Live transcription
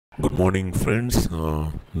Good morning, friends.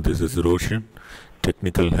 This is Roshan,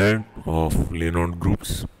 technical head of LEONARD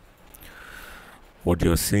Groups. What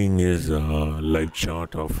you're seeing is a live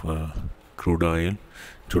chart of crude oil.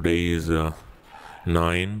 Today is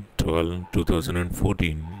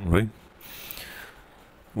 9/12/2014, right?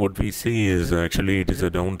 What we see is actually it is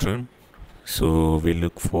a downtrend. So we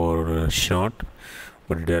look for a short,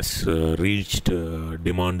 but it has reached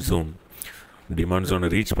demand zone. Demand zone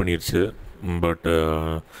reach பண்ணிருச்சு, but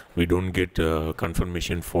we don't get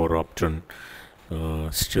confirmation for uptrend.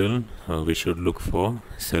 Still, we should look for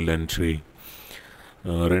sell entry.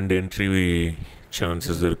 ரெண்டு entry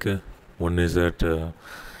chances இருக்கு. One is at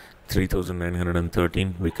 3913.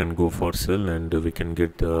 We can go for sell, and we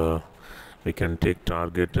can take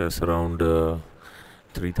target as around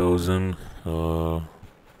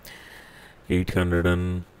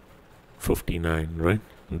 3859, right?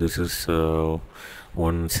 This is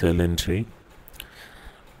one sell entry.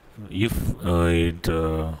 If it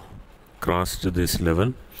crossed this level,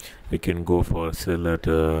 we can go for sell at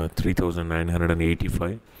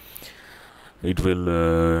 3985. It will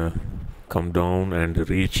come down and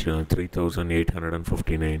reach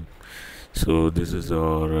 3859. So this is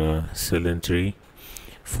our sell entry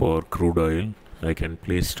for crude oil. I can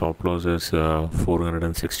place stop loss as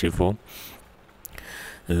 464.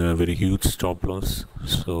 A very huge stop loss.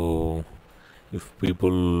 So if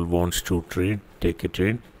people wants to trade, take a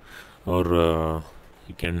trade, or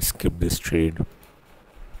you can skip this trade.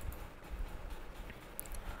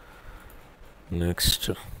 Next,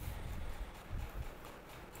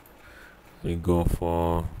 we go for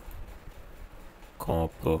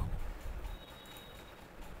copper.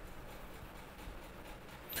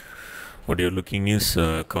 What you're looking is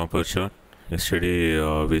copper chart. Yesterday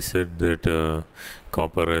we said that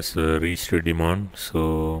copper has reached demand, so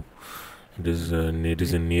it is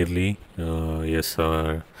nearly yes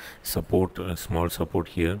support, small support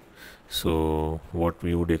here. So what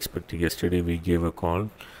we would expect, yesterday we gave a call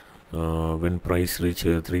when price reach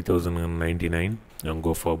 3099 and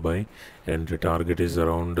go for buy, and the target is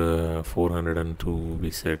around 402.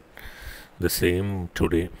 We said the same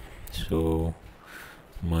today. So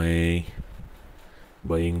my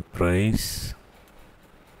buying price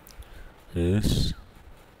is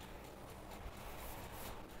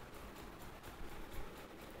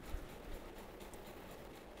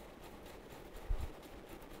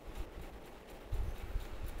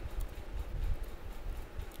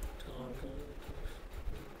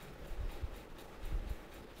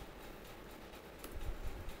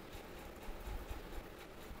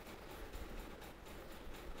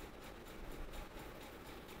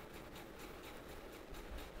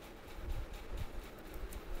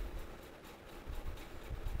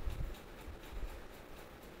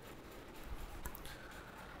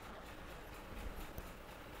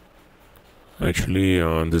actually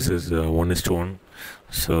this is 1:1.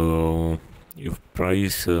 So if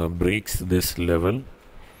price breaks this level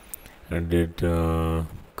and it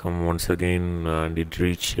come once again and it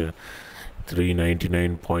reach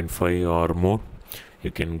 399.5 or more,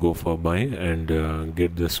 you can go for buy and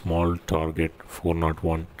get the small target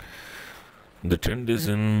 401. The trend is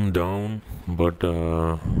in down, but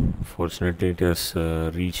fortunately it has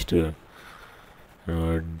reached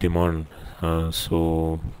demand. So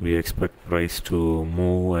we expect price to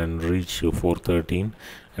move and reach 413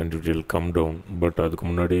 and it will come down. But அதுக்கு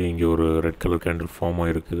முன்னாடி இங்கே ஒரு red color candle form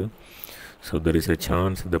ஆயிருக்குது. So there is a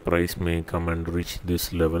chance the price may come and reach this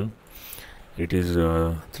level. It is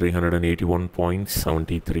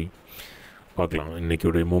 381.73. பார்க்கலாம்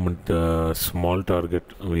இன்னைக்குடைய moment. Small target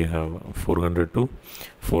we have 400 to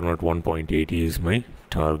 401.80 is my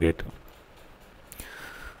target.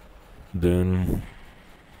 Then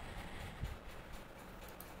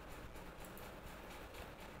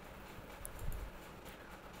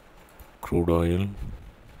crude oil.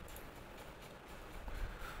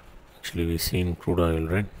 Actually we seen crude oil,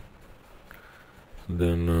 right?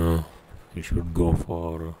 Then we should go for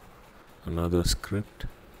another script.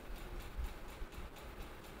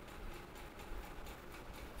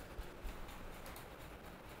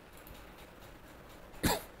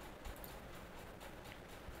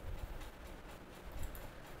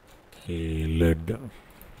 Lead.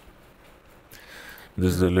 This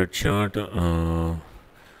is the lead chart.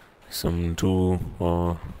 Some 2 or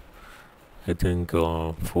I think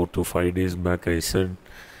 4 to 5 days back I said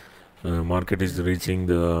market is reaching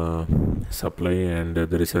the supply and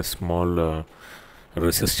there is a small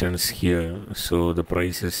resistance here, so the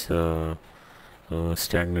price is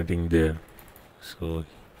stagnating there. So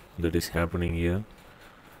that is happening here.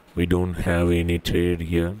 We don't have any trade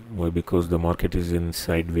here. Why? Because the market is in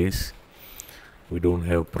sideways. we don't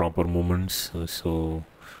have proper movements, so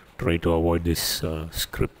try to avoid this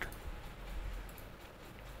script.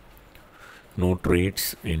 No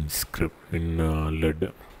trades in script in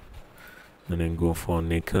lead. Then I go for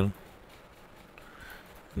nickel.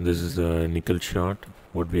 This is a nickel chart.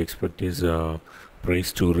 What we expect is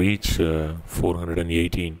price to reach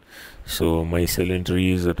 418. So my sell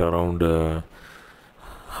entry is at around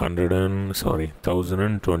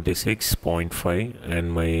 1026.5,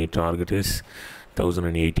 and my target is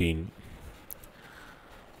 1018.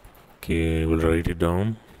 Okay, we'll write it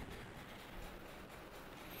down.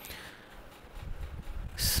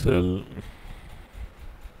 Sell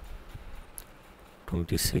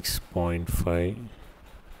 26.5,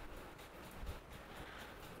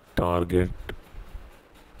 target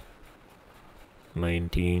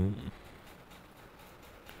 19,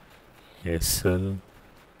 SL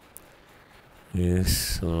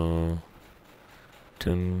is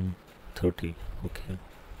 1030. Okay,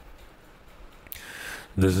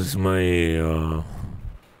 this is my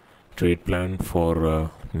trade plan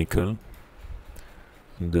for nickel.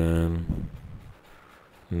 Then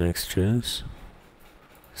next is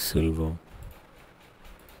silver.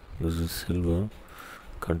 This is silver.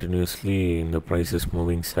 Continuously the price is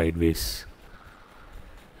moving sideways.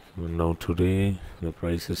 Now today the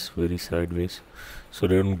price is very sideways, so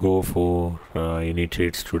don't go for any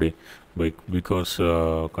trades today, because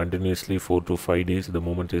continuously 4 to 5 days the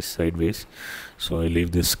moment is sideways. So I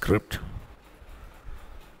leave this script.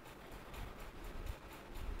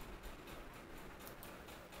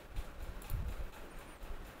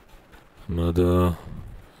 Another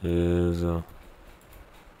is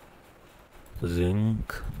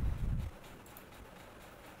zinc.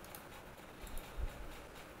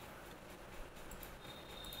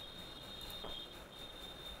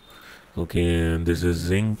 Okay, this is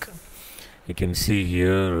zinc. You can see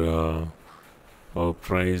here our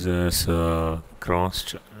price has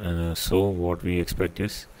crossed, and so what we expect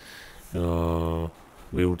is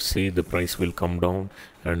we would see the price will come down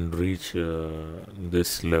and reach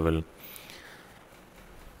this level.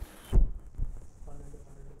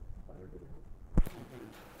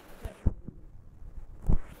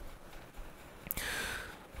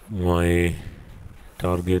 My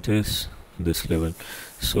target is this level.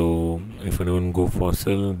 So if anyone go for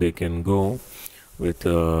sell, they can go with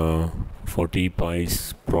 40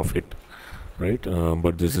 pies profit, right?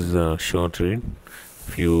 But this is a short trade.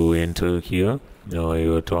 If you enter here,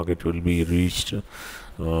 your target will be reached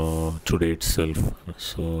today itself.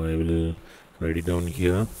 So I will write it down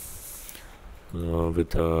here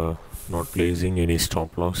with not placing any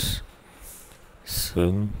stop loss.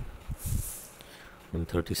 Sell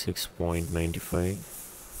 136.95,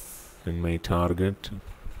 and my target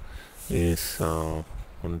is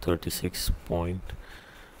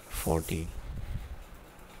 136.40.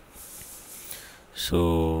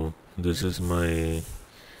 So this is my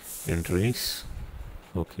entries.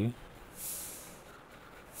 Okay,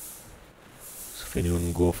 so if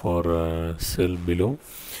anyone go for sell below,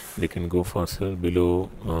 they can go for sell below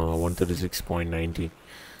 136.90.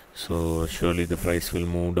 So surely the price will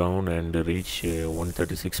move down and reach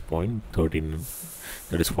 136.13,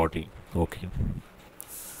 that is 40. Okay,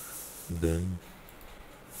 then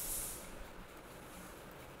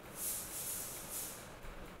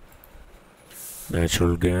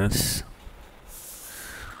natural gas.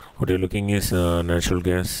 What you're looking is natural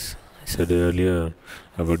gas. I said earlier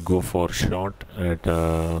I would go for short at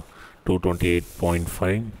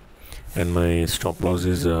 228.5, and my stop loss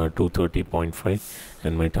is 230.5,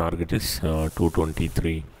 and my target is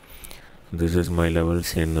 223. This is my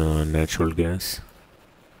levels in natural gas.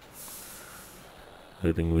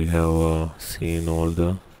 I think we have seen all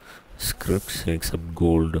the scripts except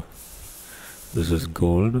gold. This is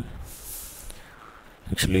gold.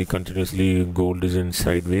 Actually continuously gold is in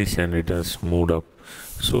sideways and it has moved up,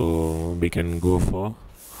 so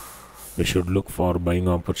we should look for buying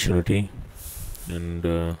opportunity, and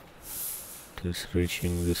it is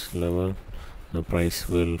reaching this level, the price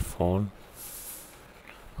will fall.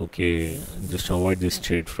 Okay, just avoid this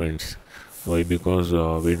trade, friends. Why? Because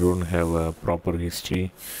we don't have a proper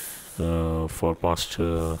history for past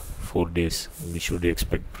 4 days. We should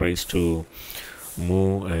expect price to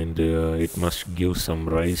move, and it must give some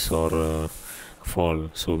rise or fall,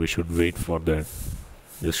 so we should wait for that.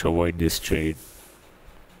 Just avoid this trade.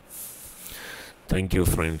 Thank you,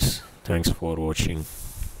 friends. Thanks for watching.